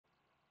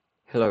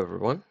Hello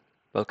everyone,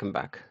 welcome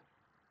back.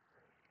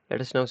 Let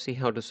us now see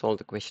how to solve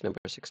the question number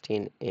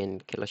 16 in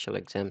Killer Shell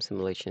exam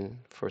simulation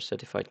for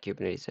certified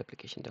Kubernetes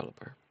Application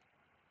Developer.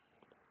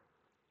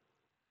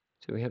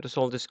 So we have to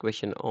solve this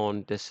question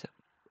on this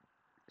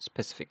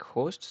specific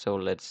host. So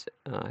let's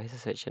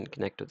SSH and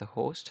connect to the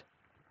host.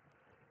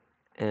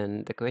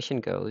 And the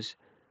question goes,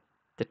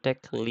 the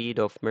Tech Lead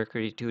of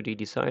Mercury2D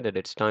decided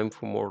it's time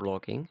for more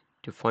logging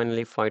to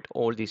finally fight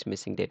all these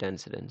missing data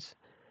incidents.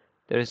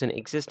 There is an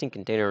existing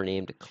container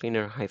named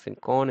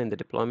cleaner-con in the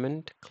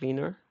deployment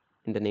cleaner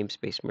in the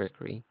namespace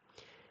Mercury.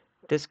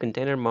 This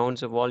container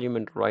mounts a volume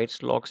and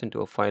writes logs into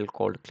a file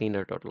called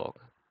cleaner.log.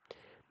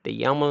 The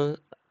YAML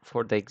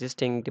for the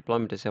existing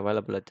deployment is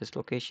available at this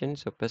location,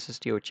 so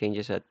persist your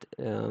changes at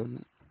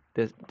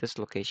this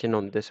location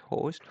on this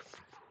host,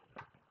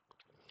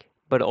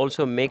 but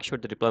also make sure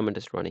the deployment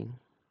is running.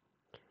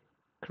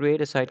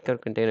 Create a sidecar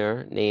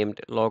container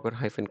named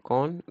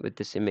logger-con with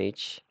this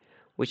image,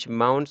 which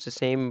mounts the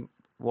same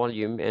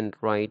volume and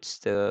writes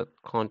the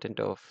content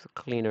of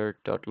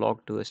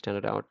cleaner.log to a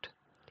stdout.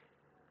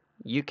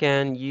 You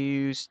can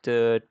use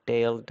the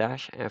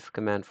tail-f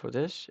command for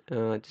this.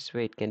 This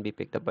way it can be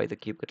picked up by the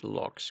kubectl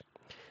logs.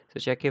 So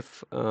check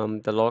if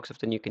the logs of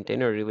the new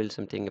container reveal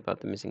something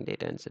about the missing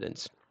data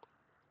incidents.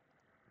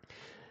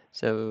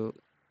 So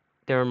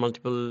there are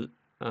multiple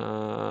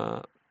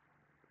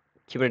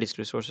Kubernetes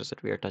resources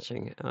that we are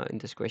touching in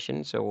this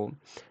question. So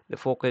the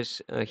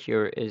focus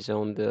here is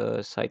on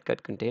the sidecar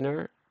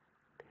container,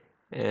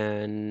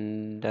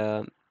 and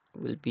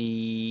we'll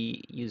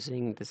be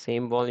using the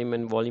same volume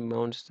and volume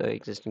mounts the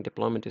existing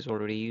deployment is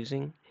already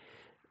using.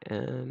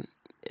 And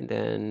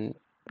then,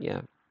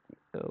 yeah,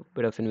 a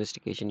bit of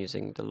investigation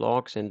using the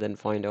logs and then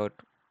find out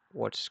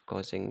what's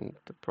causing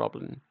the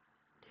problem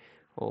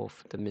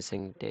of the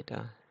missing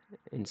data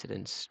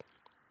incidents.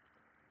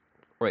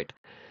 Right.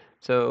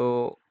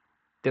 So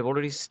they've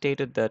already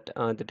stated that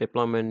the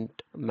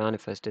deployment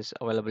manifest is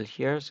available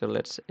here. So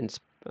let's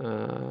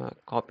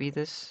copy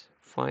this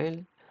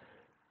file.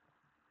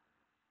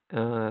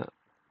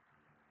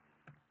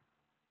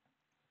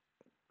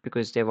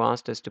 Because they've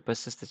asked us to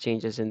persist the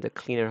changes in the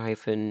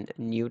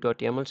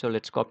cleaner-new.yaml. So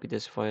let's copy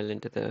this file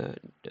into the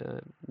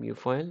new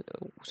file.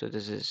 So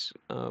this is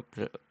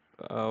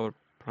our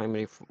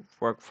primary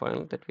work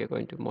file that we are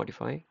going to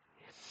modify.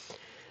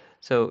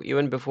 So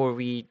even before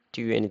we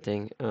do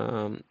anything,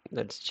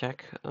 let's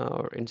check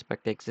or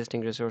inspect the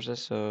existing resources.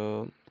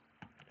 So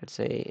let's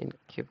say in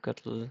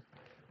kubectl,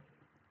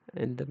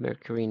 in the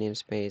Mercury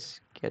namespace,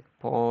 get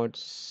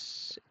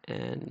pods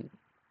and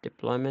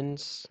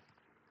deployments.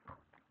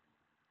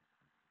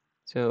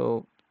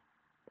 So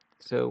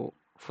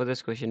for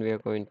this question, we are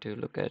going to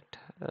look at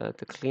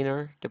the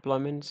cleaner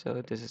deployment.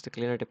 So this is the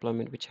cleaner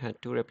deployment, which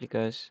had two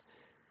replicas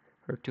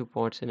or two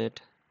pods in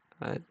it.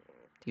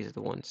 These are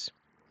the ones.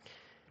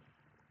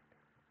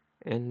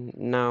 And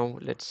now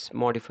let's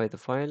modify the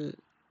file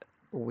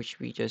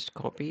which we just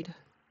copied.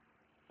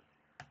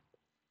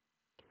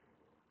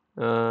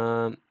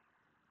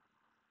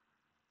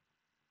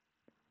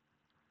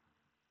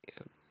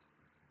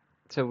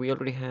 So we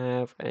already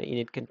have an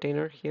init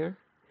container here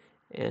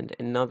and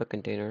another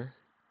container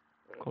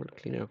called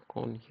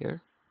cleaner-con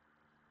here.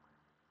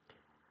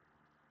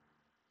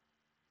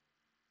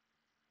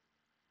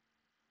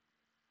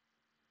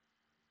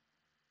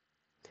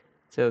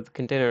 So the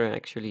container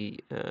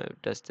actually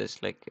does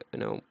this, like,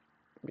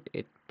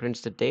 it prints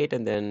the date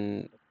and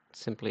then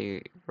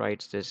simply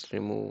writes this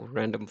remove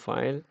random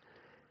file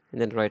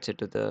and then writes it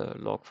to the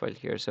log file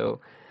here.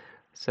 So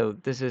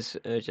this is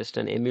just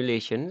an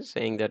emulation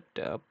saying that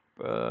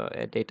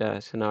a data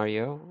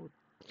scenario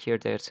here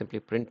they're simply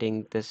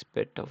printing this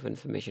bit of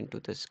information to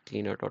this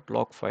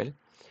cleaner.log file.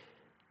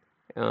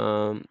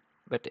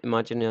 But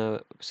imagine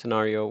a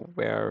scenario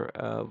where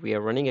we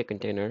are running a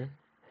container.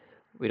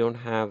 We don't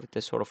have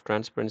this sort of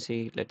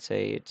transparency. Let's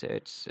say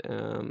it's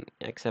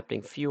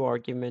accepting few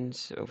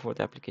arguments for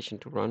the application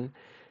to run,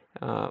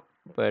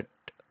 but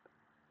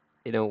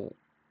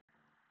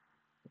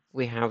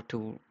we have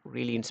to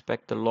really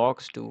inspect the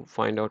logs to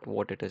find out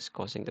what it is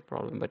causing the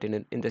problem. But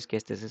in this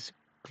case, this is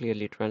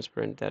clearly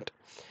transparent that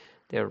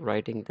they're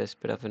writing this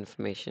bit of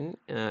information,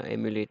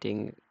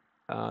 emulating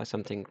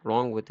something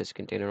wrong with this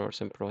container or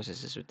some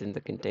processes within the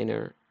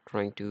container,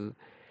 trying to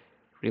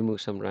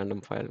remove some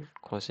random file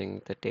causing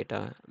the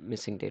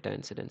missing data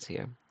incidents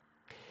here.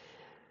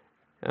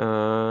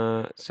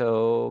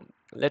 So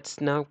let's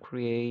now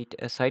create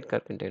a sidecar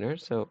container.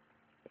 So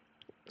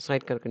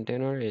sidecar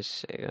container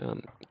is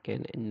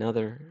again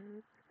another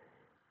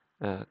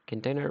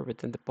container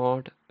within the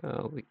pod.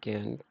 We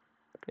can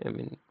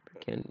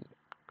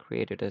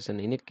create it as an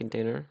init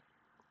container.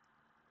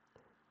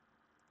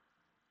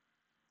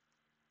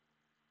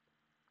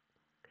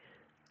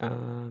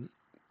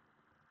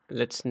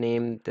 Let's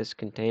name this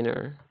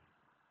container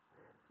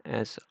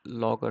as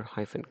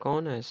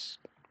logger-con as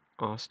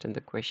asked in the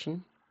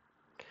question,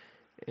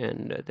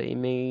 and the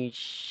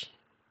image,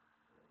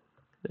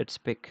 let's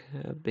pick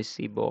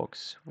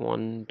busybox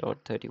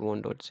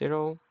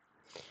 1.31.0,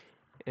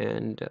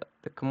 and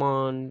the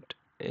command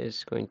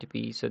is going to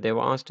be, so they've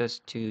asked us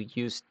to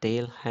use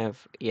tail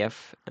have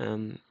f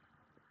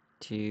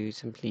to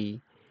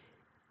simply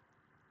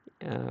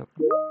uh,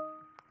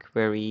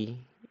 query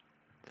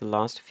the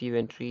last few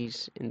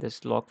entries in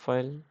this log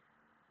file,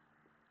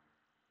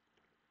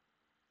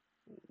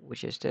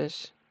 which is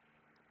this.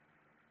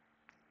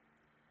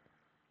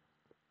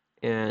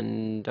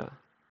 And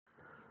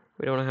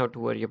we don't have to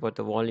worry about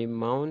the volume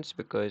mounts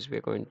because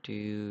we're going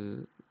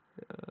to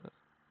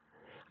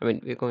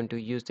we're going to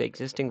use the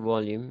existing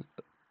volume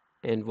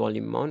and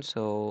volume mount,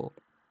 so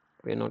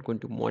we're not going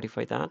to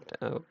modify that.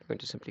 We're going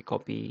to simply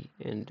copy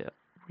and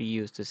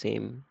reuse the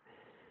same,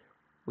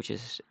 which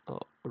is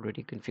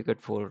already configured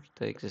for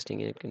the existing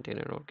init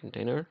container or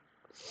container.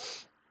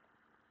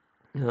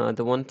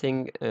 The one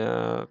thing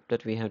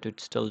that we have to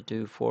still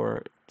do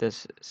for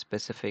this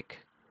specific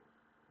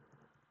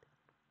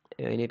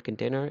init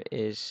container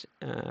is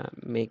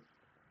make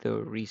the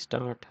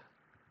restart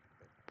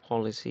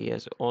policy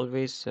as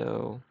always.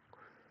 So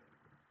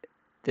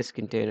this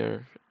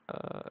container,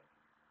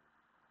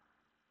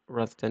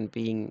 rather than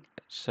being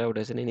served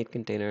as an init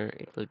container,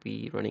 it will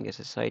be running as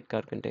a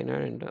sidecar container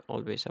and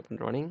always up and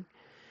running.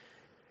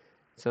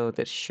 So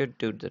that should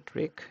do the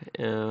trick.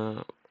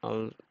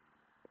 I'll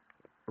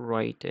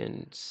write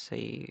and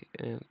say,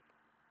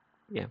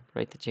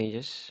 write the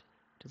changes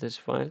to this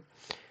file.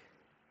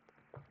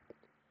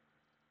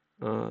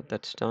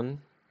 That's done.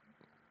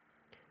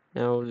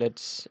 Now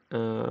let's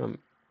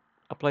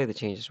apply the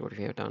changes what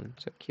we have done.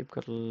 So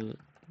kubectl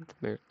the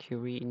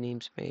Mercury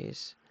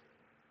namespace.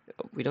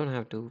 We don't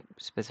have to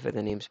specify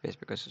the namespace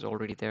because it's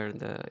already there in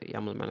the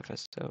YAML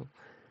manifest. So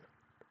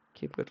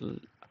kubectl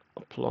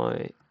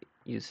apply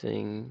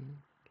using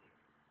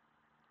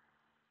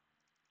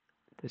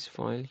this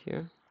file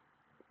here.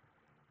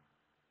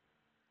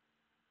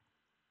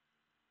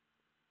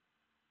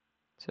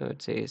 So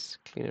it says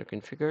cleaner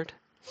configured.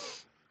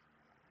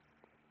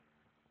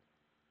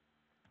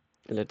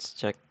 Let's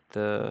check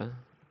the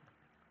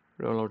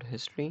rollout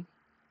history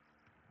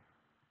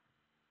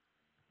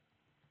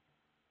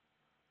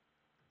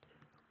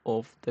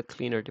of the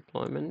cleaner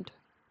deployment.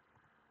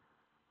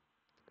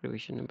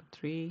 Revision number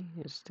 3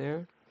 is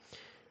there.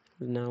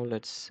 Now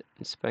let's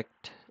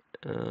inspect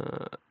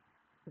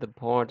the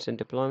pods and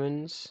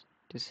deployments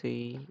to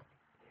see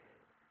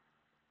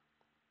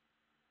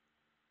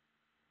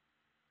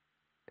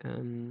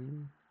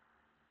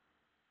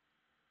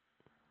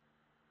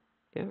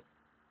yeah.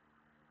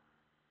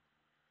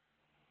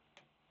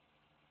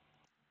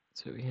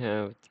 So we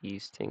have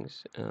these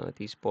things,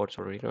 these pods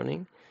already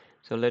running.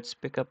 So let's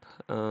pick up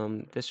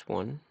this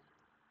one.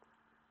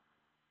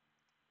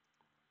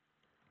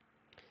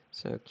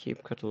 So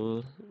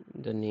kubectl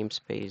the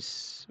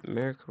namespace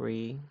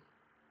Mercury.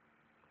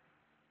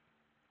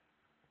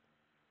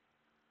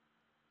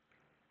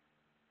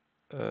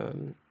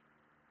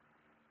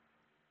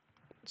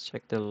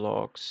 Check the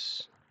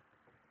logs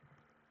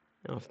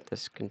of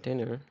this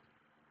container.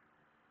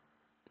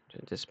 So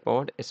this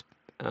pod is,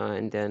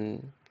 and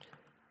then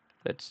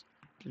let's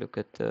look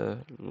at the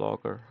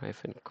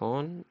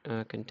logger-con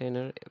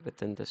container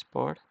within this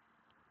pod.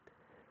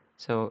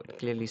 So it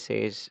clearly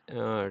says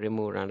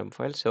remove random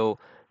file. So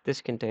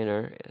this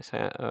container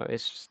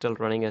is still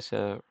running as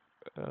a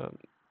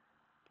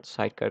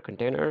sidecar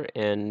container,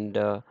 and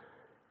so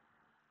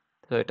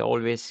it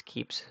always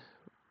keeps,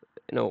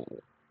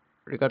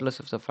 regardless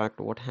of the fact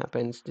what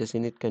happens, this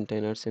init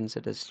container, since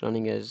it is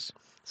running as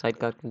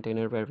sidecar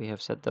container where we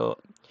have set the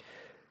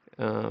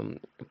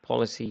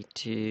policy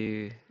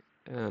to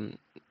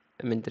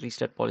the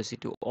restart policy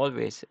to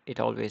always, it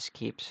always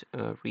keeps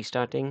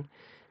restarting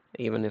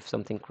even if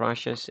something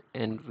crashes,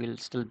 and we'll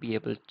still be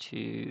able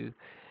to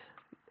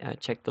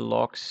check the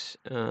logs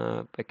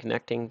by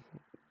connecting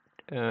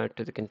to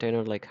the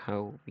container like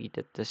how we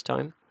did this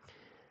time,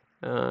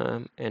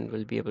 and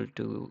we'll be able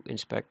to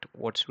inspect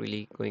what's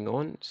really going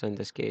on. So in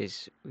this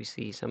case we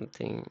see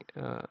something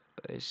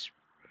is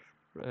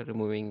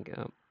removing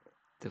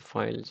the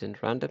files in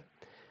random.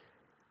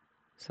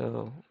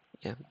 So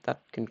yeah, that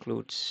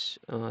concludes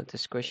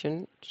this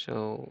question.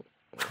 So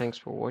thanks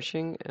for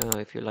watching.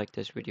 If you like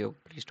this video,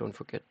 please don't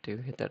forget to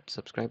hit that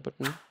subscribe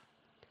button.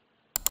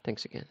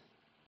 Thanks again.